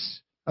of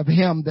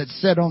him that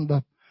sat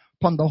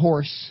upon the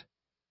horse,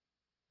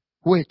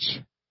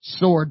 which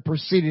sword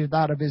proceeded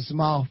out of his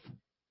mouth,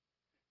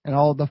 and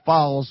all the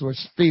fowls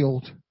was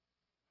filled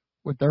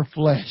with their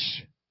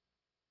flesh.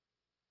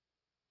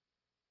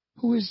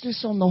 Who is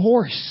this on the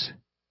horse?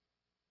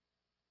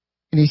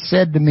 And he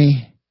said to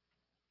me,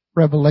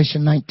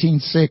 Revelation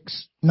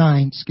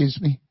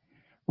 19:9,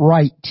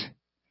 write,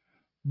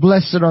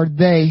 blessed are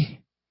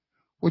they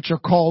which are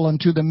called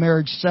unto the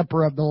marriage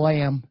supper of the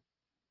Lamb.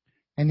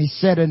 And he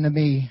said unto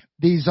me,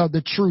 these are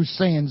the true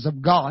sayings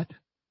of God.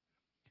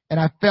 And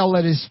I fell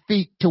at his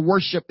feet to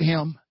worship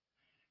him.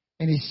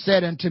 And he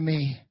said unto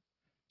me,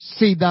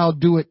 see thou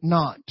do it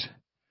not,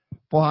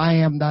 for I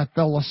am thy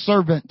fellow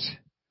servant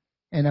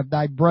and of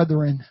thy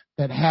brethren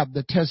that have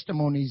the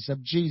testimonies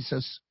of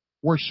Jesus.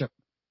 Worship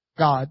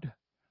God.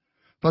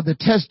 For the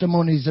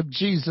testimonies of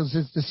Jesus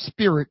is the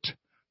spirit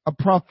of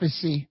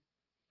prophecy.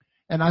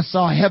 And I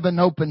saw heaven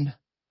open,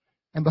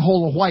 and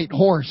behold, a white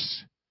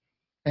horse.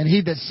 And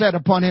he that sat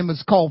upon him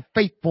is called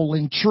Faithful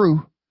and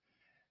True.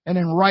 And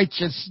in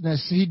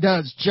righteousness he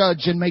does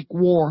judge and make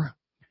war.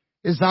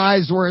 His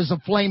eyes were as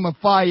a flame of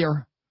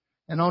fire,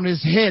 and on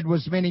his head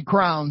was many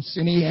crowns.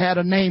 And he had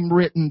a name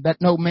written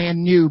that no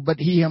man knew but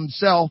he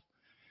himself.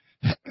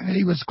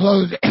 He was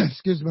clothed,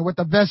 with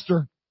a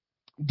vesture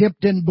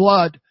dipped in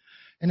blood,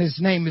 and his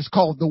name is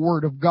called the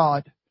Word of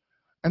God.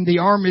 And the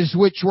armies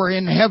which were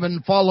in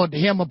heaven followed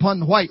him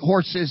upon white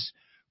horses,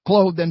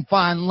 clothed in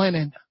fine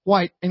linen,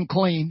 white and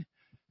clean.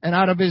 And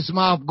out of his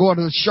mouth goeth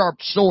a sharp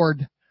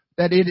sword,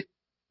 that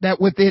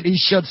with it he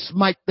shall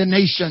smite the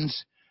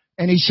nations,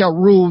 and he shall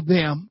rule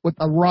them with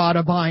a rod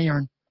of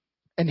iron.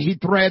 And he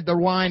tread the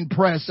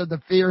winepress of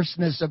the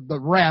fierceness of the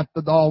wrath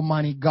of the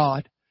Almighty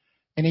God.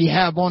 And he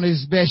have on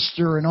his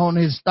vesture and on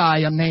his thigh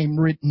a name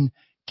written,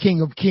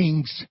 King of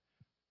Kings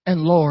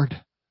and Lord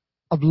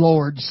of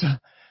Lords.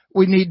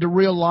 We need to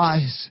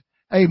realize,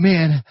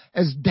 amen,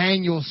 as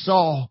Daniel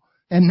saw,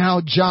 and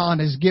now John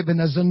has given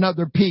us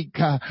another peek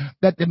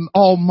that the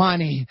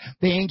Almighty,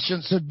 the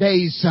Ancients of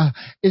Days,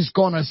 is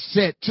going to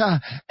sit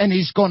and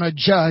He's going to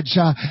judge.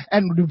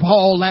 And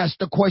Paul asked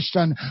the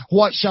question,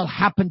 what shall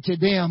happen to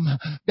them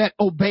that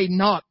obey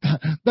not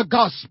the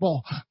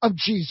gospel of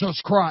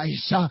Jesus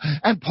Christ?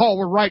 And Paul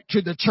will write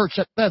to the church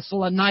at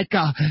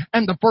Thessalonica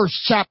in the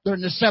 1st chapter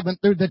in the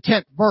 7th through the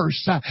 10th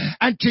verse.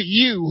 And to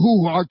you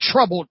who are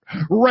troubled,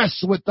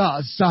 rest with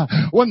us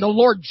when the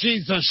Lord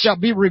Jesus shall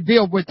be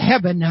revealed with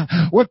heaven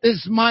with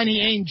his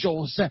mighty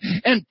angels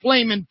and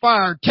flaming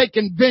fire,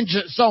 taking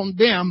vengeance on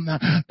them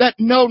that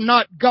know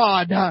not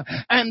God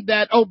and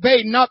that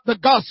obey not the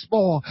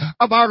gospel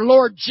of our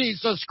Lord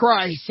Jesus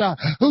Christ,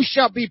 who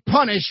shall be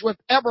punished with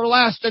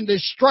everlasting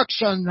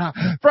destruction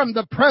from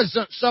the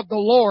presence of the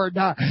Lord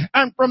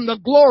and from the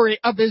glory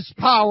of his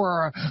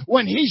power,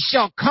 when he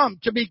shall come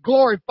to be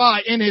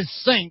glorified in his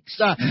saints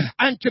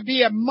and to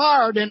be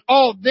admired in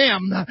all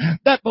them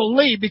that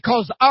believe,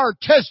 because our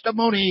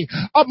testimony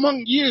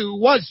among you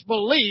was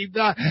believed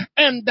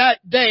in that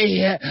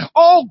day.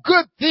 All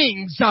good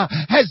things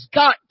has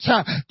got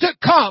to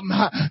come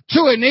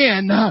to an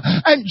end.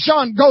 And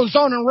John goes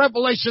on in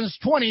Revelations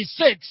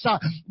 26,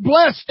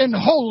 blessed and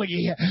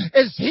holy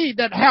is he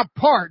that hath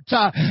part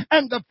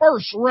in the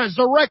first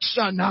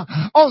resurrection.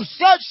 On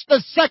such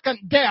the second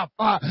death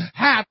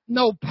hath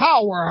no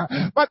power,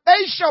 but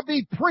they shall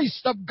be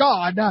priests of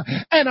God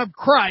and of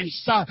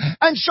Christ,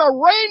 and shall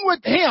reign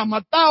with him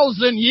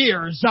 1,000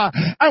 years.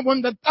 And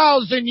when the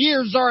 1,000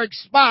 years are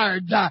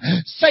expired,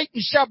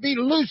 Satan shall be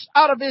loosed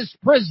out of his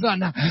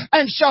prison,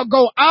 and shall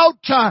go out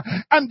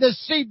and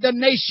deceive the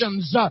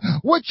nations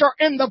which are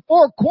in the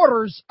four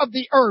quarters of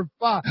the earth,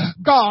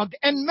 Gog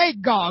and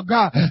Magog,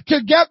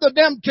 to gather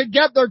them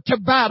together to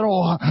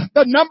battle,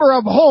 the number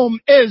of whom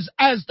is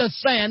as the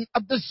sand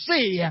of the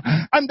sea.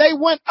 And they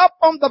went up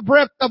on the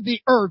breadth of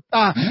the earth,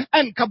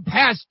 and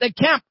compassed the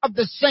camp of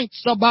the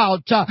saints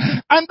about,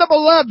 and the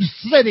beloved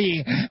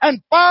city.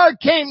 And fire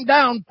came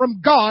down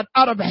from God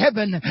out of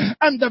heaven,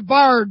 and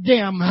devoured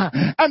them.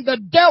 And the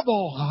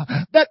devil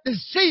that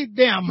deceived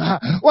them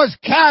was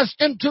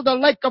cast into the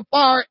lake of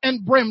fire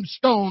and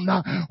brimstone,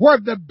 where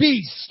the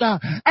beast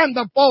and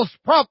the false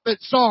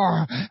prophets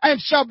are, and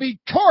shall be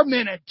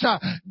tormented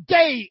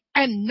day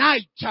and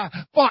night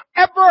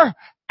forever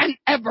and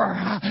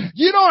ever.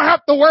 You don't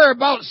have to worry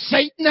about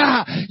Satan.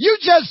 You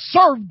just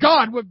serve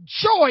God with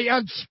joy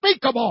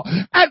unspeakable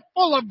and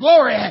full of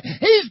glory.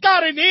 He's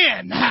got an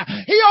end.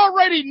 He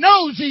already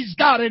knows he's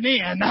got an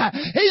end.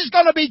 He's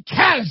going to be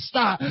cast.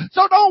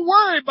 So don't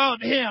worry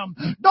about him.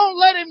 Don't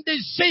let him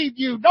deceive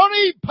you. Don't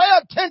even pay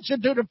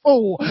attention to the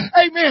fool.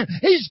 Amen.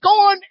 He's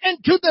going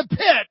into the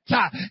pit.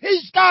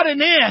 He's got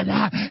an end.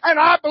 And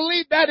I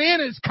believe that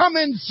end is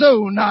coming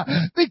soon,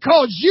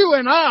 because you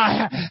and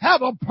I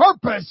have a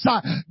purpose.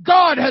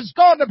 God has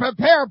gone to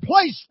prepare a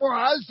place for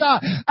us,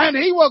 and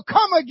he will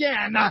come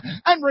again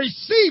and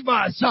receive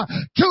us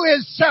to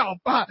himself.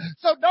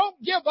 So don't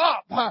give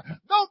up.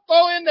 Don't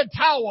throw in the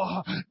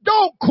towel.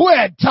 Don't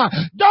quit.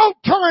 Don't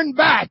turn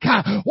back.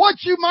 What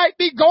you might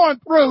be going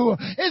through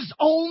is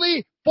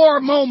only for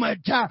a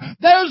moment.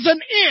 There's an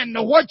end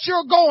to what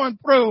you're going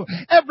through.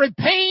 Every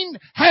pain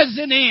has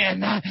an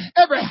end.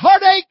 Every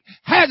heartache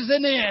has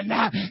an end.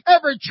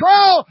 Every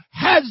trial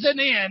has an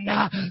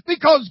end.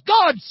 Because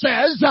God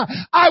says,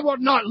 I will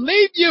not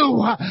leave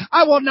you.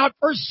 I will not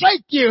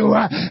forsake you.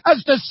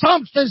 As the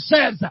psalmist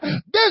says,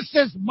 this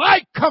is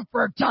my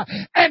comfort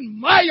and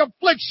my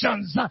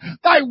afflictions.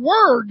 Thy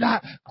word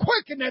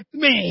quickeneth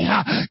me.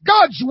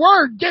 God's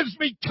word gives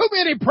me too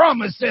many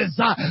promises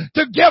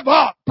to give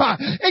up.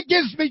 It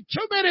gives me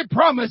too many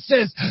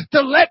promises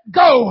to let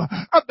go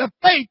of the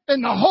faith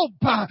and the hope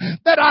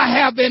that I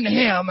have in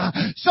him.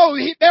 So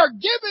they're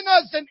giving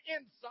us an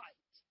insight.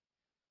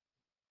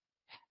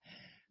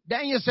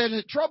 Daniel said,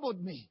 it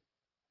troubled me.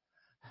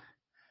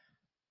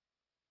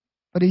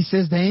 But he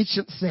says, the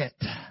ancient set.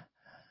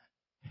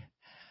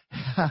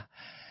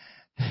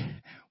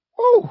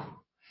 Woo!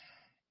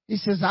 He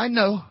says, I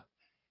know.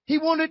 He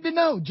wanted to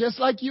know, just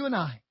like you and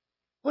I.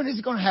 When is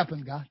it going to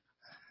happen, God?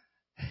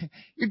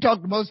 You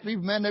talk to most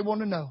people, man, they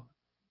want to know.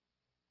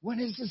 When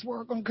is this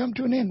world going to come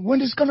to an end?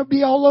 When is it going to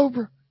be all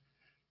over?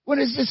 When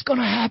is this going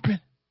to happen?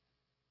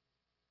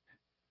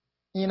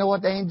 You know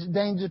what the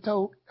angel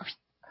told?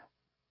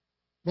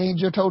 The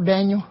angel told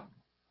Daniel.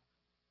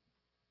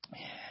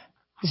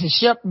 He says,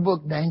 shut the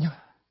book, Daniel.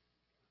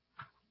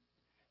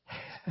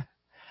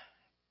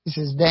 He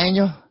says,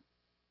 Daniel,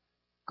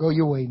 go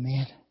your way,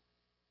 man.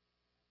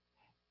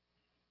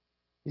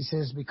 He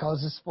says,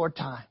 because it's for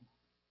time.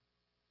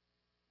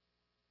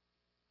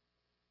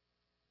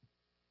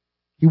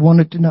 He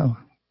wanted to know.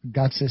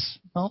 God says,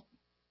 no,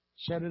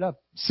 shut it up.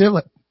 Seal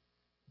it.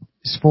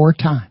 It's for a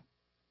time.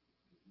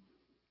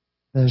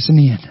 There's an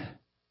end.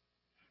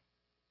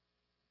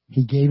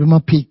 He gave him a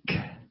peek.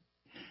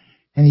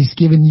 And he's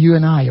given you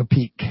and I a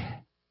peek.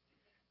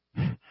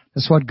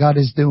 That's what God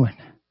is doing.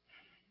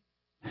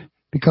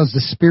 Because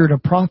the spirit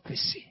of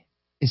prophecy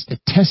is the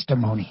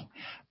testimony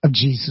of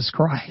Jesus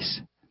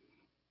Christ.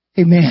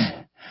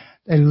 Amen.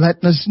 They're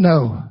letting us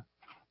know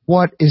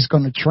what is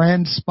going to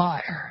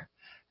transpire.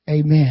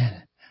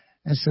 Amen.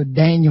 And so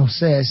Daniel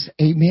says,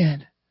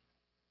 amen.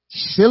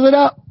 Seal it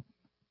up.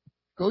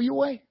 Go your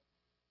way.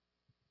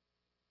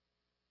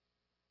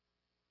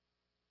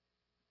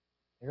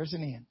 There's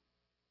an end.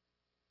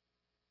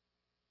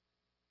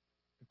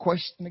 The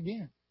question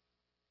again.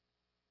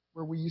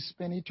 Where will you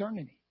spend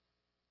eternity?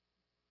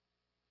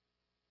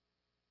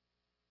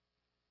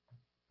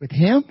 With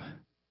him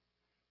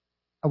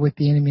or with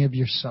the enemy of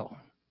your soul?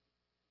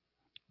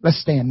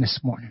 Let's stand this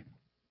morning.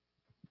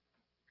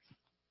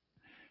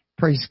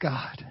 Praise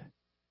God.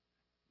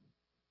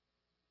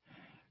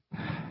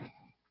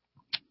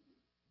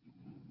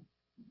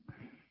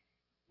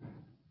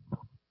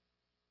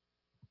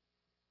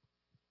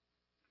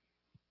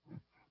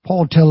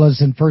 Paul tells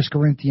us in 1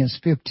 Corinthians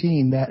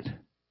 15 that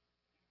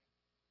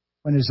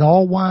when it's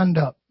all wound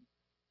up,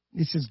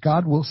 he says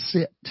God will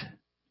sit.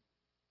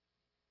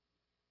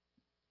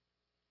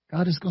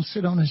 God is going to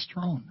sit on His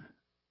throne.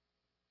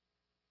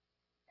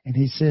 And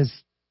He says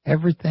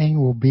everything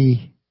will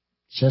be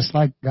just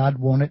like God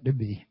wanted it to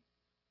be.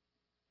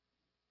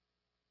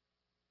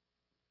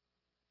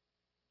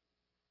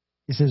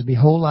 He says,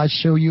 behold, I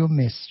show you a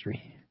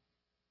mystery.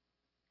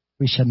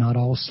 We shall not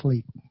all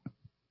sleep.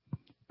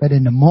 But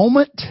in the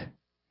moment,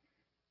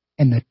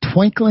 in the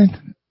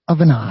twinkling of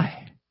an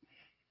eye,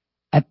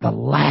 at the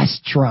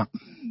last trump,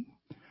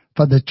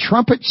 for the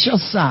trumpet shall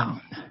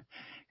sound,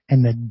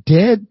 and the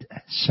dead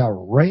shall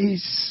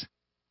raise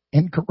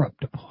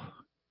incorruptible.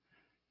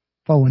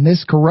 For when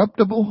this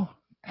corruptible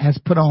has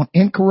put on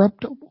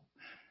incorruptible,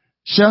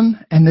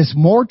 and this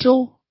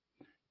mortal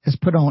has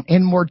put on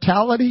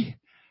immortality,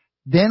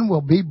 then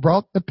will be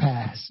brought to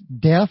pass.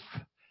 Death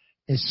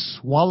is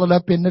swallowed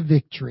up in the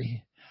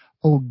victory.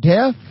 O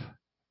death,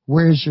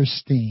 where's your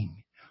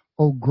sting?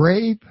 O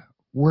grave,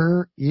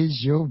 where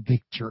is your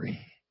victory?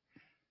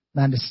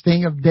 Now the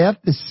sting of death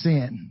is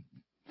sin.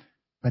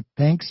 But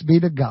thanks be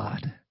to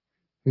God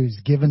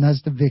who's given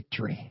us the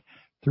victory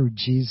through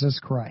Jesus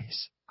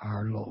Christ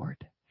our Lord.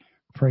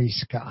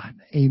 Praise God.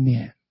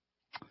 Amen.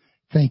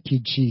 Thank you,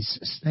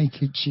 Jesus.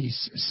 Thank you,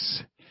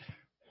 Jesus.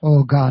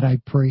 Oh God, I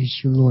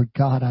praise you, Lord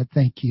God. I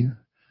thank you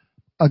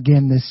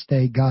again this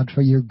day, God,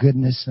 for your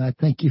goodness. And I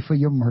thank you for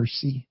your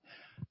mercy.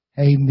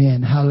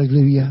 Amen.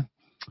 Hallelujah.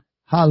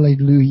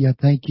 Hallelujah.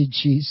 Thank you,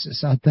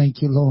 Jesus. I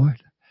thank you,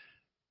 Lord.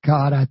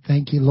 God, I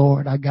thank you,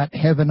 Lord. I got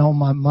heaven on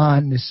my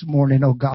mind this morning, oh God.